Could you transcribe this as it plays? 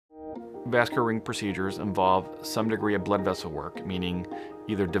vascular ring procedures involve some degree of blood vessel work, meaning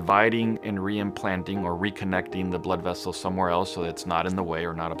either dividing and reimplanting or reconnecting the blood vessel somewhere else so that it's not in the way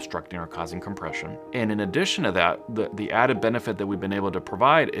or not obstructing or causing compression. And in addition to that, the added benefit that we've been able to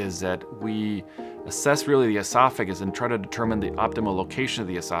provide is that we assess really the esophagus and try to determine the optimal location of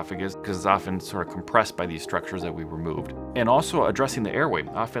the esophagus, because it's often sort of compressed by these structures that we removed. And also addressing the airway.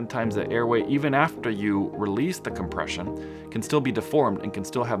 Oftentimes the airway, even after you release the compression, can still be deformed and can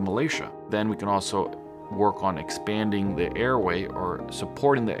still have malacia. Then we can also work on expanding the airway or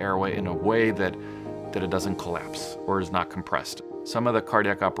supporting the airway in a way that it doesn't collapse or is not compressed. Some of the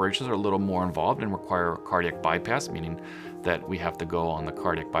cardiac operations are a little more involved and require cardiac bypass, meaning that we have to go on the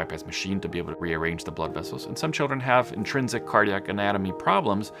cardiac bypass machine to be able to rearrange the blood vessels. And some children have intrinsic cardiac anatomy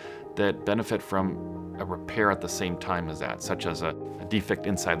problems that benefit from a repair at the same time as that, such as a defect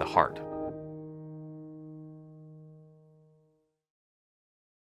inside the heart.